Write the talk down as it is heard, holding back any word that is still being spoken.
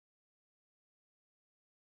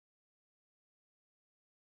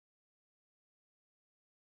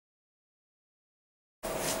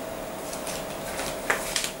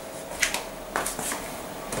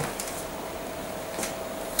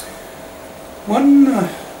One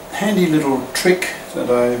handy little trick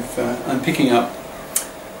that I'm picking up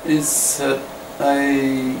is that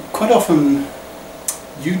quite often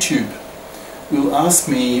YouTube will ask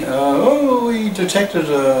me, oh, we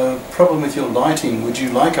detected a problem with your lighting, would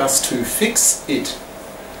you like us to fix it?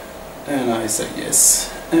 And I say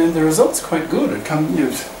yes, and the result's quite good. It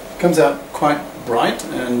comes out quite bright,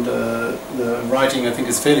 and the writing I think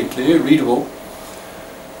is fairly clear, readable.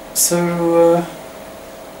 So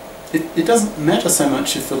it doesn't matter so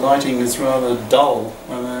much if the lighting is rather dull.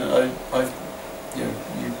 You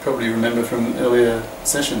probably remember from earlier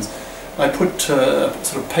sessions, I put a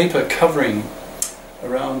sort of paper covering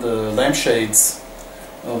around the lampshades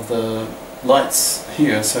of the lights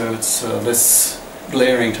here, so it's less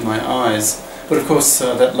glaring to my eyes. But of course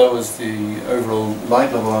that lowers the overall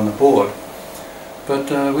light level on the board. But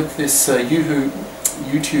with this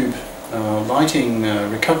YouTube lighting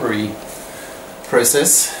recovery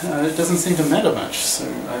process, it doesn't seem to matter much, so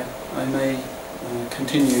I may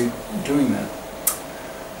continue doing that.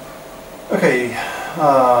 Okay,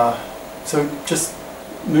 so just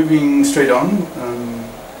moving straight on,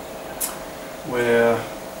 we're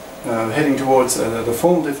heading towards the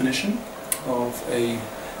formal definition of a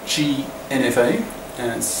GNFA,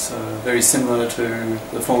 and it's very similar to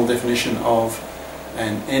the formal definition of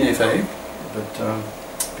an NFA, but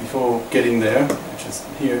before getting there, which is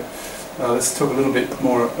here, let's talk a little bit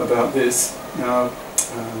more about this. Now,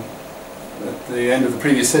 at the end of the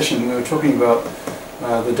previous session we were talking about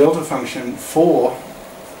the delta function for,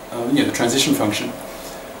 the transition function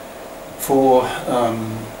for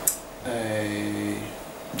a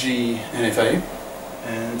GNFA,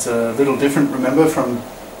 and it's a little different, remember, from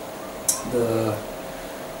the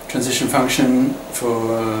transition function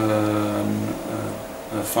for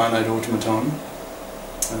a finite automaton.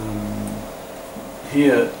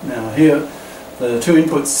 Here, the two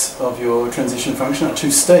inputs of your transition function are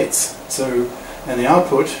two states. So, and the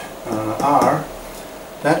output R,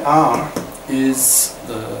 that R is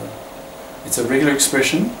it's a regular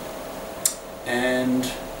expression, and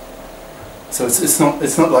so it's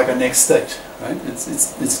not like a next state, right?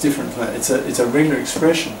 It's different from that. It's a regular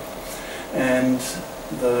expression, and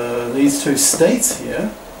these two states here.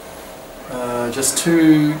 Just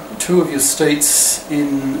two of your states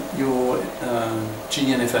in your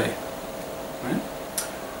GNFA, right?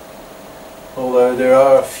 Although there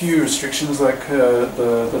are a few restrictions, like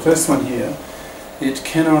the first one here, it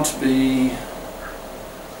cannot be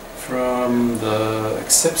from the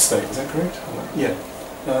accept state. Is that correct? Yeah.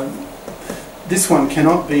 This one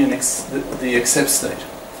cannot be the accept state,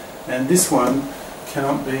 and this one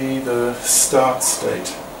cannot be the start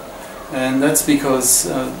state. And that's because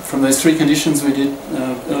from those three conditions we did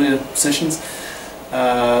earlier sessions,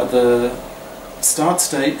 the start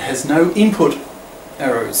state has no input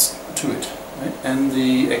arrows to it, right? And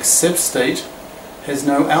the accept state has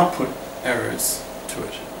no output arrows to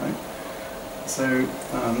it, right? So,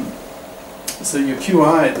 so your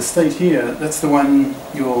QI, the state here, that's the one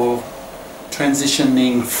you're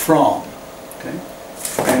transitioning from, okay?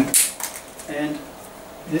 And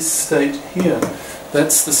this state here,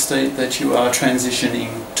 that's the state that you are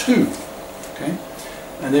transitioning to, okay?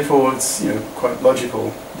 And therefore it's quite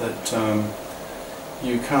logical that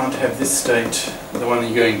you can't have this state, the one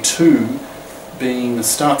you're going to, being the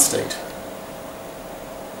start state,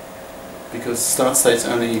 because start states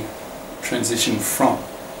only transition from.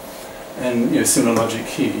 And similar logic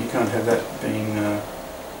here, you can't have that being the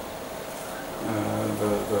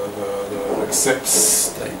accept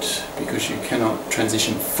state, because you cannot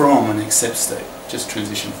transition from an accept state, just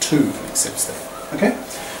transition to an accept state. Okay?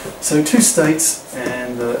 So two states,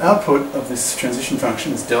 and the output of this transition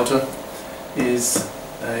function is delta, is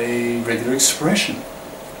a regular expression,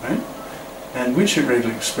 right? And which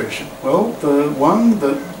regular expression? Well, the one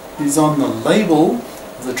that is on the label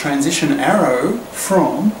of the transition arrow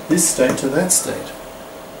from this state to that state.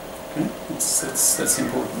 Okay? That's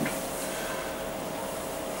important.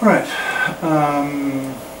 Alright,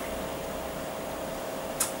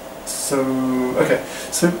 so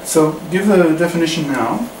give the definition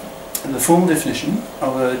now, the formal definition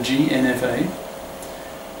of a GNFA,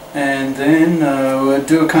 and then we'll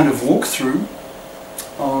do a kind of walkthrough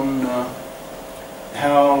on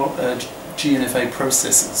how a GNFA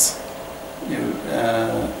processes.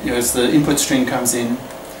 As the input stream comes in,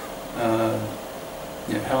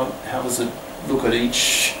 how does it look at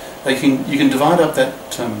each? You can divide up that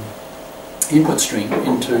input stream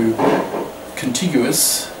into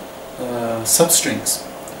contiguous substrings,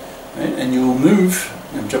 right? And you'll move,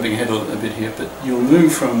 I'm jumping ahead a bit here, but you'll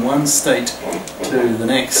move from one state to the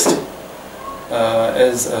next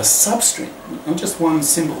as a substring, not just one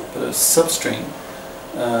symbol, but a substring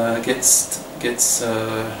gets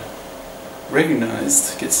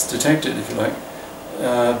recognized, gets detected, if you like,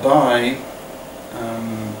 by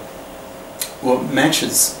or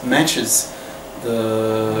matches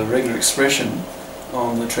the regular expression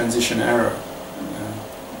on the transition arrow.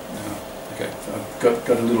 Okay, so I've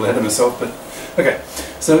got a little ahead of myself, but okay.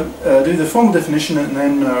 So do the formal definition and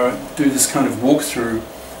then do this kind of walkthrough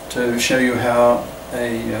to show you how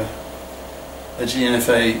a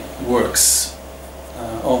GNFA works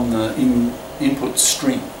on the input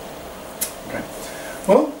stream. Okay.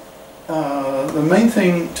 Well, the main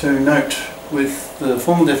thing to note with the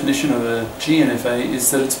formal definition of a GNFA is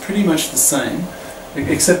that it's pretty much the same,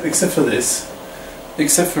 except for this,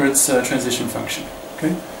 except for its transition function.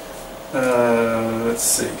 Okay. Let's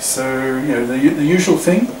see. So the usual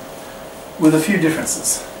thing, with a few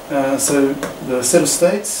differences. So the set of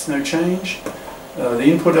states, no change. The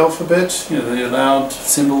input alphabet, the allowed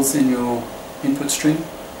symbols in your input stream,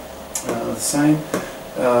 the same.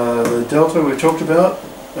 The delta we talked about,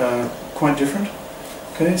 quite different.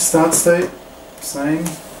 Okay, start state, same.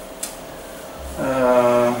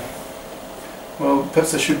 Well,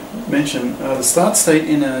 perhaps I should mention the start state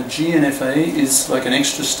in a GNFA is like an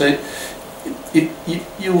extra state.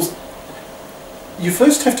 You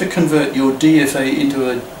first have to convert your DFA into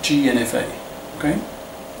a GNFA. Okay,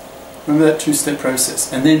 remember that two-step process,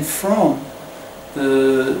 and then from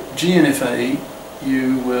the GNFA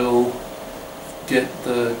you will get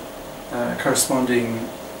the corresponding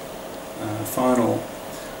final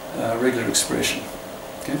regular expression.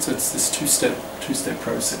 Okay, so it's this two-step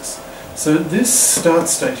process. So this start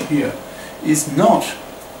state here is not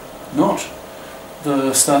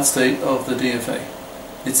the start state of the DFA.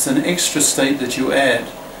 It's an extra state that you add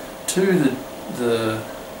to the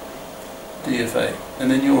DFA,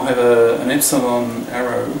 and then you'll have an epsilon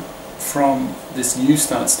arrow from this new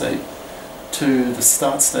start state to the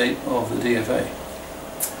start state of the DFA.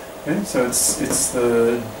 Okay, so it's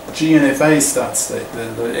the GNFA start state,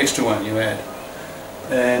 the extra one you add.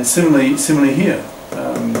 And similarly here,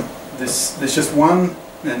 there's just one,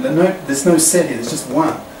 and there's no set here. There's just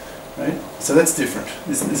one, right? So that's different.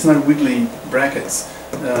 There's no wiggly brackets.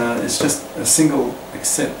 It's just a single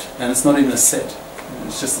accept, and it's not even a set.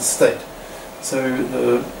 It's just a state. So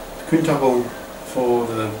the quintuple for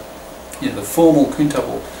the formal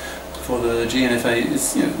quintuple for the GNFA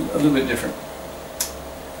is a little bit different.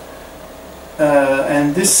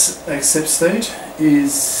 And this accept state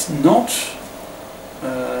is not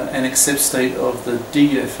an accept state of the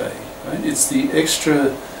DFA. Right? It's the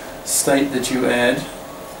extra state that you add,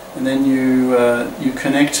 and then you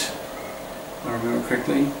connect. If I remember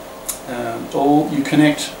correctly, you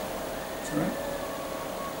connect. Right?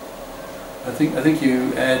 I think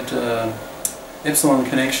you add epsilon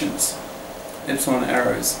connections, epsilon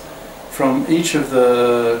arrows, from each of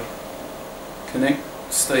the connect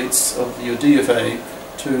states of your DFA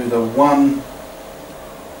to the one.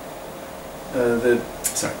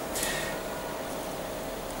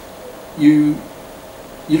 You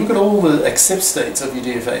look at all the accept states of your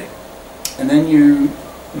DFA, and then you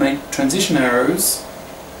make transition arrows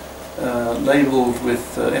labeled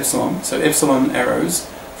with epsilon, so epsilon arrows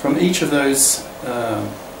from each of those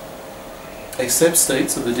accept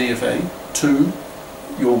states of the DFA to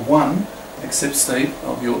your one accept state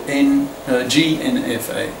of your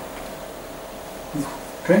GNFA.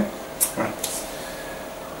 Okay? Alright.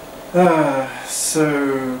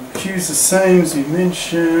 So Q is the same as we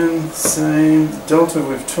mentioned, same. Delta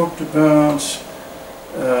we've talked about.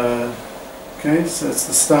 Okay, so it's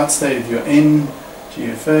the start state of your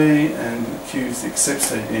NGFA, and Q is the accept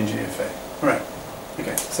state of NGFA. Alright,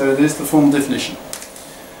 okay, so there's the formal definition.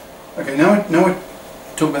 Okay, now we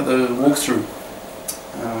talk about the walkthrough.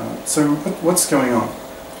 So what's going on?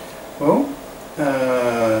 Well,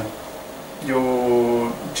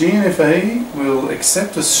 your GNFA will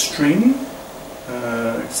accept a string,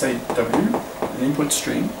 say W, an input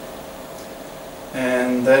string,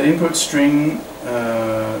 and that input string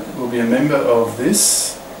will be a member of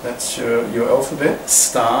this. That's your alphabet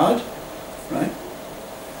starred, right?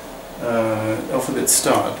 Alphabet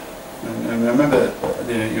starred, and remember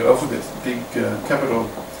your alphabet, big capital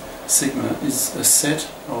sigma, is a set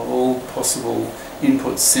of all possible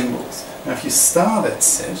input symbols. Now, if you star that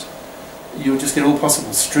set, you'll just get all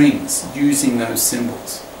possible strings using those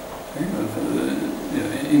symbols, okay, of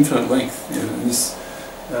infinite length. This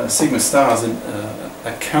sigma star is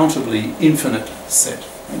a countably infinite set.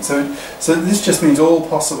 Right? So this just means all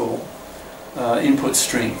possible input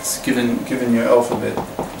strings given your alphabet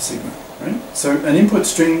sigma. Right? So an input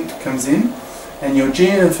string comes in, And your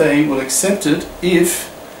GNFA will accept it if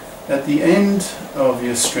at the end of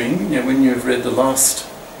your string, when you've read the last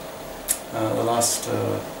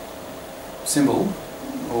symbol,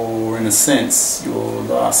 or in a sense your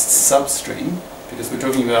last substring, because we're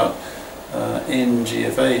talking about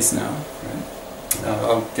NGFAs now. Right?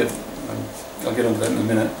 I'll get onto that in a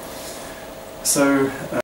minute. So